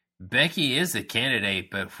 Becky is a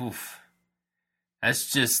candidate, but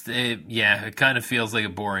that's just, it kind of feels like a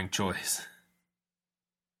boring choice.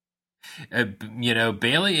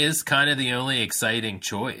 Bayley is kind of the only exciting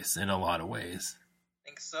choice in a lot of ways. I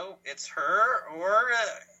think so. It's her or,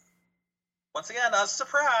 once again, a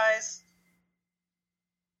surprise.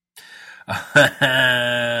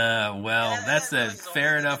 Well, that's a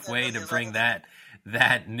fair enough way to bring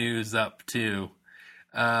that news up too.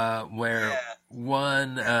 where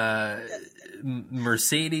one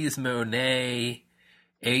Mercedes Moné,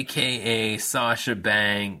 a.k.a. Sasha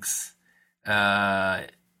Banks, and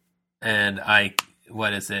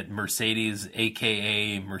what is it, Mercedes,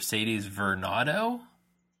 a.k.a. Mercedes Vernado,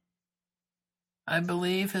 I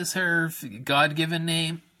believe is her God-given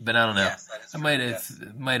name, but I don't know. Yes, that is true.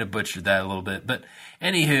 I might have butchered that a little bit, but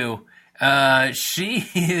anywho, she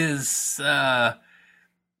is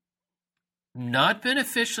not been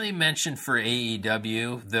officially mentioned for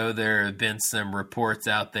AEW, though there have been some reports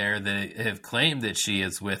out there that have claimed that she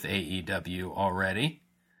is with AEW already.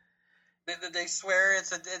 They swear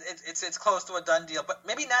it's close to a done deal, but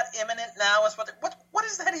maybe not imminent now. Is what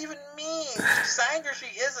does that even mean? She signed or she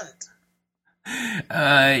isn't? Cody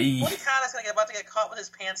Khan is about to get caught with his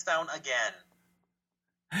pants down again.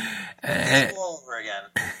 It's all over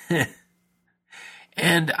again.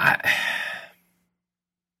 And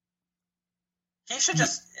he should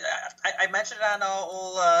just. I mentioned it on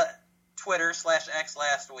old Twitter/X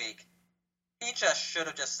last week. He just should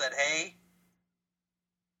have just said, "Hey,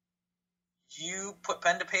 you put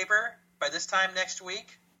pen to paper by this time next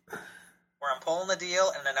week, where I'm pulling the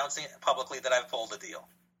deal and announcing publicly that I've pulled the deal."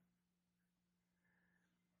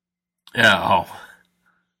 Oh.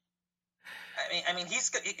 I mean, he's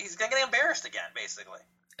gonna get embarrassed again, basically.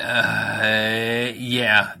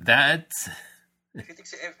 Yeah, that's. If you think,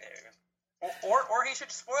 or he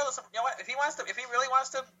should spoil the. You know what? If he really wants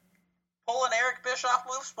to pull an Eric Bischoff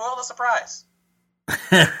move, spoil the surprise.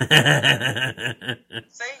 Say,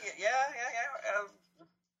 yeah.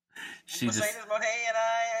 Mercedes Moné and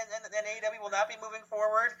I and AEW will not be moving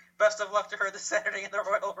forward. Best of luck to her this Saturday in the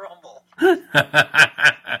Royal Rumble.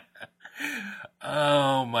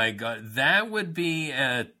 Oh my God, that would be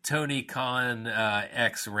a Tony Khan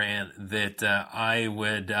X rant that I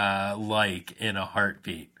would like in a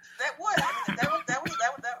heartbeat. That would. I mean, that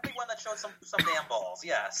would be one that showed some damn balls.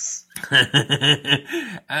 Yes.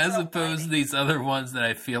 As opposed to these other ones that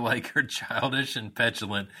I feel like are childish and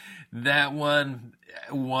petulant. That one,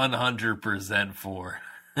 100% for.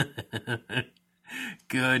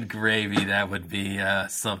 Good gravy. That would be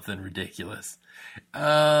something ridiculous.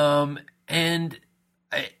 And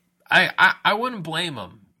I wouldn't blame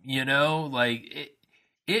him. You know, like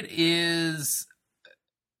it is.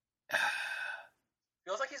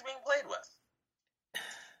 Feels like he's being played with.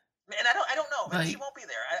 And I don't know. Maybe she won't be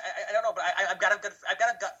there. I don't know, but I've got a gut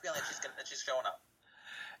feeling that she's showing up.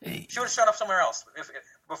 She would have shown up somewhere else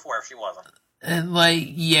before if she wasn't. And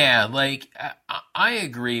I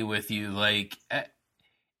agree with you. Like,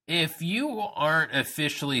 if you aren't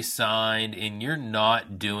officially signed and you're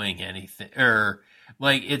not doing anything, or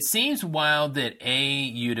like, it seems wild that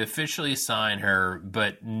you'd officially sign her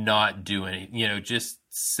but not do anything. You know, just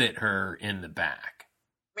sit her in the back.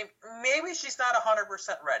 I mean, maybe she's not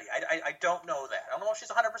 100% ready. I don't know that. I don't know if she's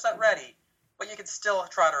 100% ready, but you can still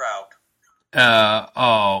trot her out.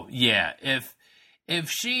 Oh yeah. If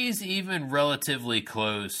she's even relatively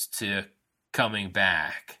close to coming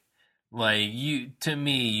back, like you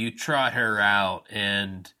trot her out,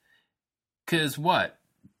 and because what?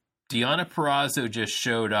 Deonna Purrazzo just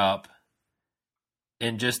showed up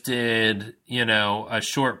and just did, a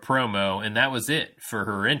short promo, and that was it for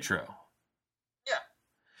her intro.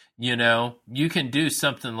 You can do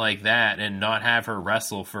something like that and not have her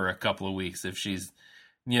wrestle for a couple of weeks if she's,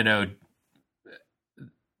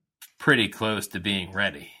 pretty close to being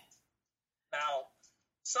ready. Now,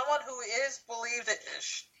 someone who is believed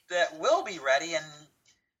that will be ready and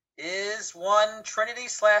is one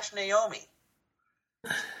Trinity/Naomi.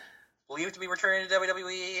 Believed to be returning to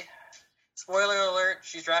WWE. Spoiler alert: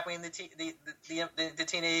 she's dropping the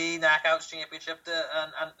TNA Knockouts Championship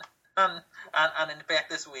on Impact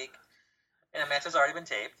this week, and a match has already been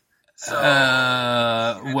taped. So,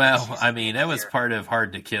 that was part of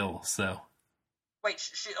Hard to Kill. So, wait,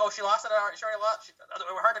 she lost it. She already lost.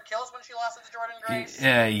 Hard to Kill is when she lost it to Jordan Grace.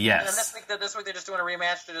 Yes. And then this week they're just doing a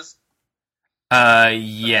rematch to just.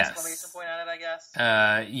 Yes. Exclamation point on it, I guess.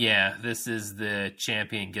 Yeah. This is the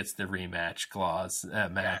champion gets the rematch clause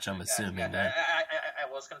match. I'm assuming that. I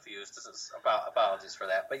was confused. This is apologies for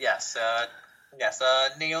that, but yes.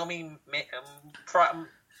 Naomi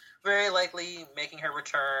very likely making her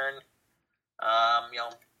return.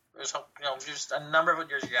 There's just a number of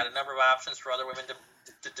you got a number of options for other women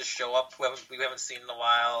to show up who we haven't seen in a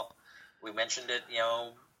while. We mentioned it.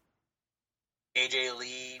 AJ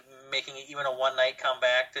Lee making even a one night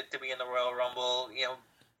comeback to be in the Royal Rumble.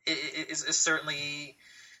 It is certainly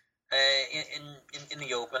in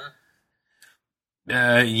the open.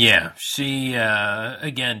 Yeah, she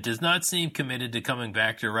again does not seem committed to coming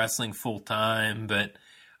back to wrestling full time, but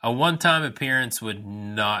a one-time appearance would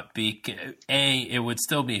not be it would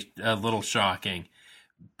still be a little shocking,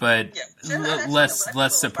 but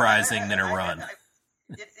less surprising than a run.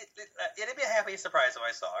 It'd be a happy surprise if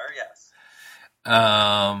I saw her. Yes.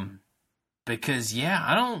 Because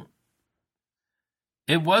I don't.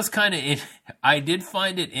 It was kind of. I did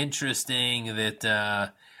find it interesting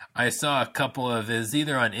that I saw a couple of is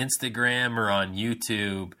either on Instagram or on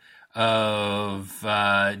YouTube of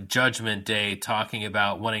Judgment Day talking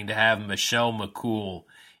about wanting to have Michelle McCool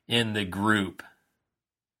in the group.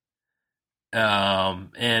 And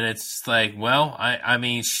it's like, well, I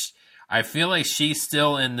mean, I feel like she's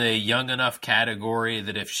still in the young enough category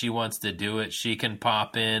that if she wants to do it, she can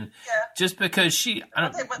pop in. Yeah. Just because she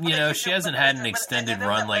hasn't had an extended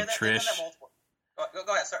run like Trish.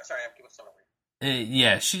 Go ahead. Sorry, I'm keeping some over.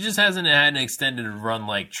 Yeah, she just hasn't had an extended run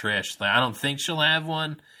like Trish. Like, I don't think she'll have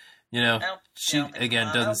one. She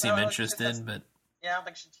doesn't seem interested, but yeah, I don't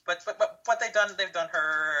think she. But they've done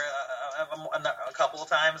her a couple of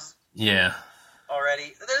times. Yeah.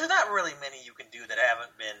 Already, there's not really many you can do that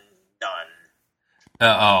haven't been done.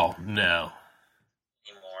 Oh no.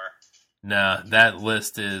 Anymore. No, that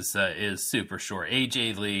list is super short.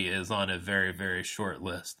 AJ Lee is on a very, very short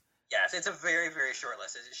list. Yes, it's a very, very short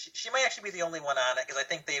list. She might actually be the only one on it because I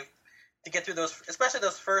think to get through those, especially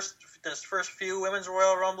those first few women's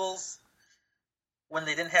Royal Rumbles when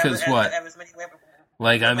they didn't have as many women.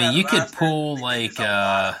 Like, I mean, you could pull they use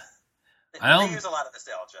a lot of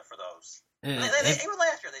nostalgia for those. Even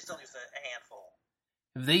last year, they still used a handful.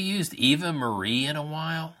 Have they used Eva Marie in a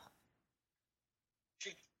while?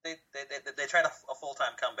 They tried a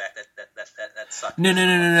full-time comeback that sucked. No.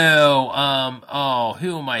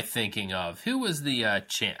 Who am I thinking of? Who was the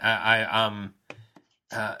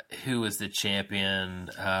who was the champion?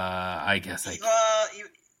 I guess Eva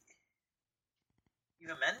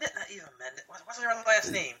Mendes? Not Eva Mendes. What's her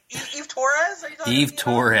last name? Eve Torres? Eve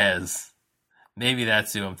Torres. Maybe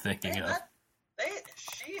that's who I'm thinking of.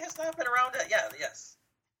 She has not been around yet. Yeah, yes.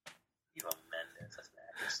 Eva Mendes.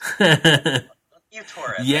 That's bad. Eve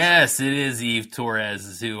Torres. Yes, it is Eve Torres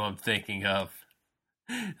is who I'm thinking of.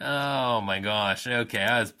 Oh my gosh. Okay,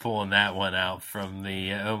 I was pulling that one out from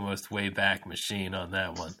the almost way back machine on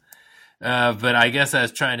that one. But I guess I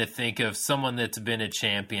was trying to think of someone that's been a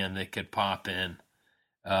champion that could pop in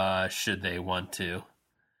should they want to.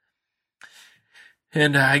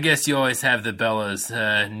 And I guess you always have the Bellas.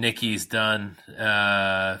 Nikki's done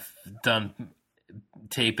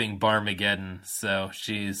taping Barmageddon, so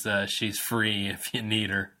she's free if you need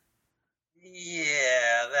her.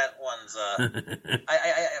 Yeah, that one's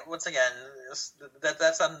I once again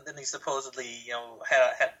that's something he supposedly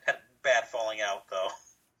had bad falling out though.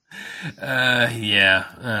 Yeah,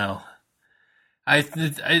 well,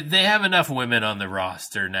 they have enough women on the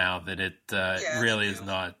roster now that it really is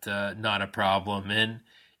not a problem. And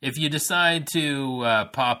if you decide to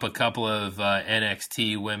pop a couple of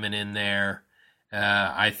NXT women in there,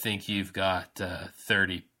 I think you've got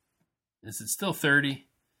 30. Is it still 30?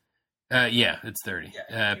 Yeah, it's 30.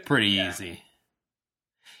 Yeah, pretty easy.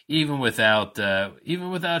 Even without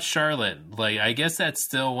Charlotte, like I guess that's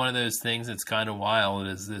still one of those things that's kind of wild.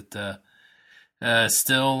 Is that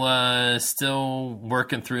still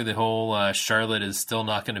working through the whole Charlotte is still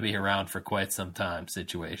not going to be around for quite some time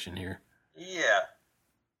situation here. Yeah.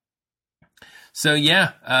 So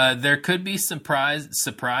there could be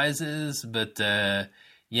surprises, but the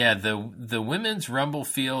women's Rumble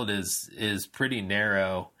field is pretty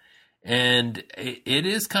narrow, and it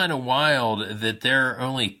is kind of wild that there are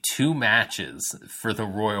only 2 matches for the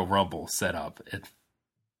Royal Rumble set up.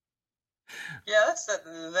 Yeah,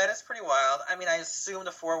 that is pretty wild. I mean, I assume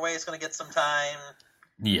the 4-way is going to get some time.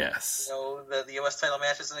 Yes. The US title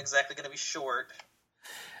match isn't exactly going to be short.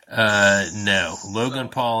 No. Logan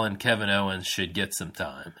Paul and Kevin Owens should get some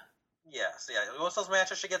time. Yes, yeah. Most of those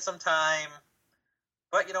matches should get some time.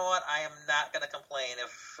 But you know what? I am not going to complain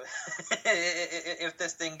if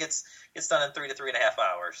this thing gets done in 3 to 3.5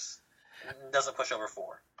 hours. It doesn't push over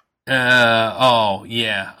 4. Oh,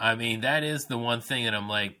 yeah. I mean, that is the one thing that I'm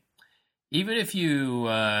like, even if you,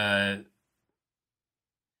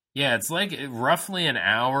 it's like roughly an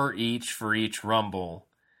hour each for each Rumble.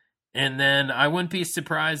 And then I wouldn't be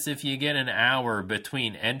surprised if you get an hour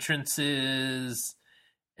between entrances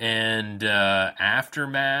and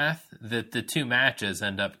aftermath, that the 2 matches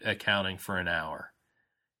end up accounting for an hour.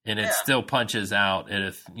 And it still punches out at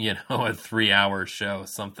a 3-hour show,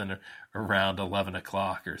 something around 11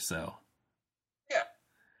 o'clock or so. Yeah.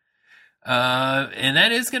 And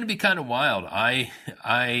that is going to be kind of wild. I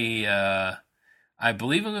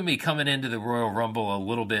believe I'm going to be coming into the Royal Rumble a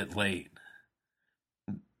little bit late.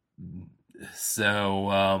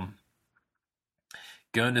 So,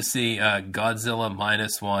 going to see Godzilla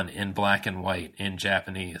 -1 in black and white in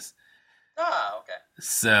Japanese. Ah, okay.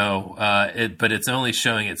 So, but it's only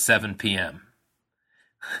showing at 7 p.m.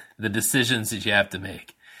 The decisions that you have to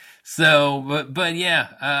make. So, but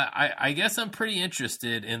yeah, I guess I'm pretty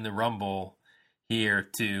interested in the Rumble here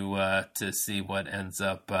to see what ends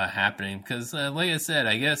up happening because, like I said,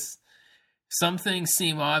 I guess some things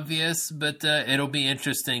seem obvious, but it'll be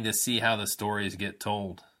interesting to see how the stories get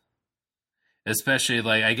told. Especially,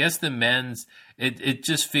 like, I guess the men's, it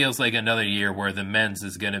just feels like another year where the men's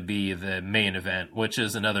is going to be the main event, which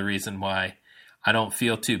is another reason why I don't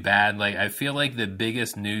feel too bad. Like, I feel like the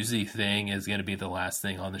biggest newsy thing is going to be the last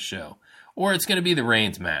thing on the show. Or it's going to be the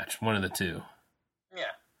Reigns match, one of the two.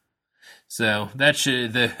 Yeah. So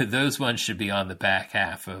those ones should be on the back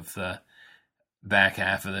half of the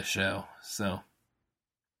show. So,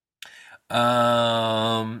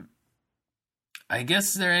 I guess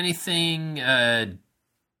is there anything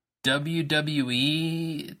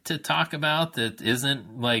WWE to talk about that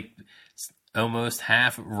isn't like almost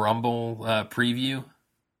half Rumble preview?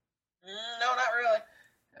 No, not really.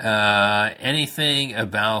 Anything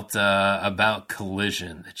about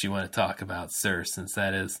Collision that you want to talk about, sir? Since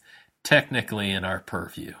that is technically in our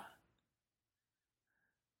purview.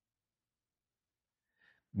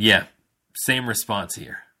 Yeah, same response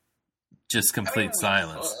here. Just complete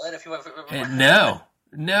silence.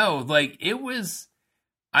 No, like it was.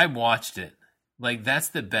 I watched it. Like that's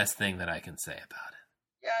the best thing that I can say about it.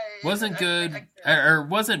 Yeah, wasn't good or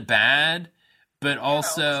wasn't bad, but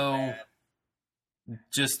also bad.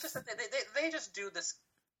 just they just do this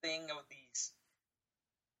thing of these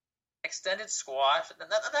extended squash.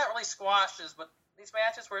 Not really squashes, but these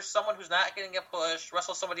matches where someone who's not getting a push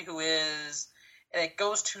wrestles somebody who is. And it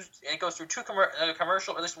goes through two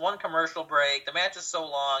commercial, at least one commercial break. The match is so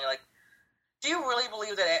long. Like, do you really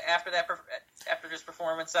believe that after this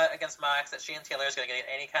performance against Mox, that Shane Taylor is going to get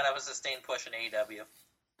any kind of a sustained push in AEW?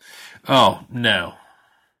 Oh no,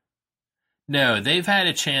 they've had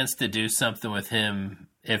a chance to do something with him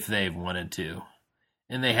if they've wanted to,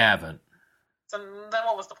 and they haven't. So then,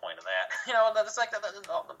 what was the point of that? You know, it's like,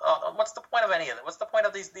 what's the point of any of it? What's the point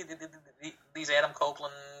of these Adam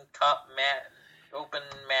Copeland Cup open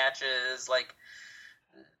matches? Like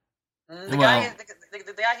the guy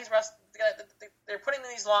he's wrestling, they're putting in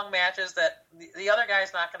these long matches that the other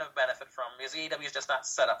guy's not going to benefit from because AEW is just not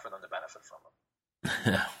set up for them to benefit from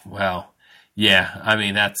them. Well, yeah, I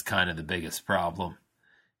mean that's kind of the biggest problem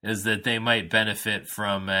is that they might benefit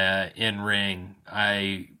from in-ring.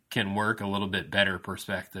 I can work a little bit better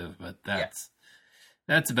perspective, but that's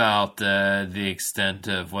about the extent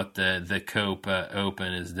of what the Cope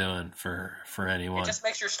Open is doing for anyone. It just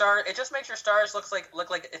makes your stars look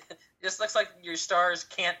like it just looks like your stars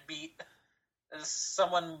can't beat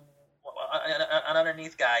someone an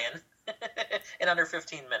underneath guy in under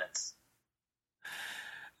 15 minutes.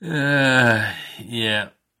 Yeah.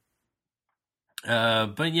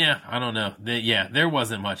 But yeah, I don't know. There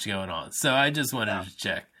wasn't much going on, so I just wanted to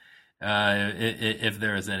check. If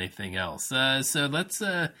there was anything else. So let's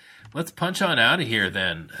punch on out of here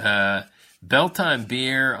then. Belltime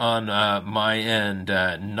Beer on my end.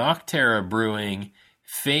 Nocterra Brewing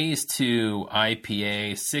Phase 2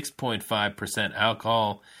 IPA, 6.5%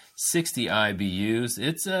 alcohol, 60 IBUs.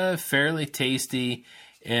 It's fairly tasty,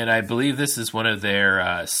 and I believe this is one of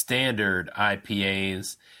their standard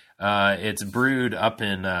IPAs. It's brewed up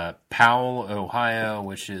in Powell, Ohio,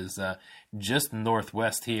 which is just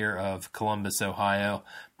northwest here of Columbus, Ohio.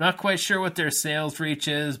 Not quite sure what their sales reach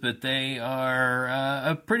is, but they are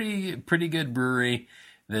a pretty good brewery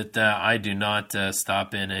that I do not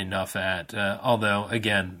stop in enough at. Although,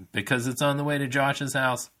 again, because it's on the way to Josh's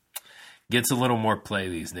house, gets a little more play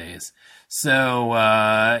these days. So,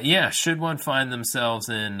 should one find themselves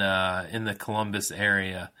in the Columbus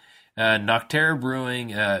area, Nocterra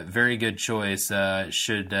Brewing, very good choice.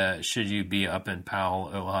 Should you be up in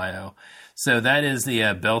Powell, Ohio? So that is the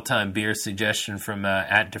Belltime Beer suggestion from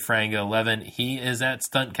at DeFrango11. He is at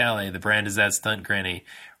Stunt Callie. The brand is at Stunt Granny.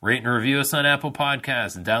 Rate and review us on Apple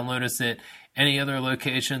Podcasts and download us at any other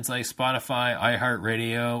locations like Spotify,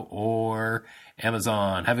 iHeartRadio, or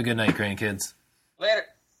Amazon. Have a good night, grandkids. Later.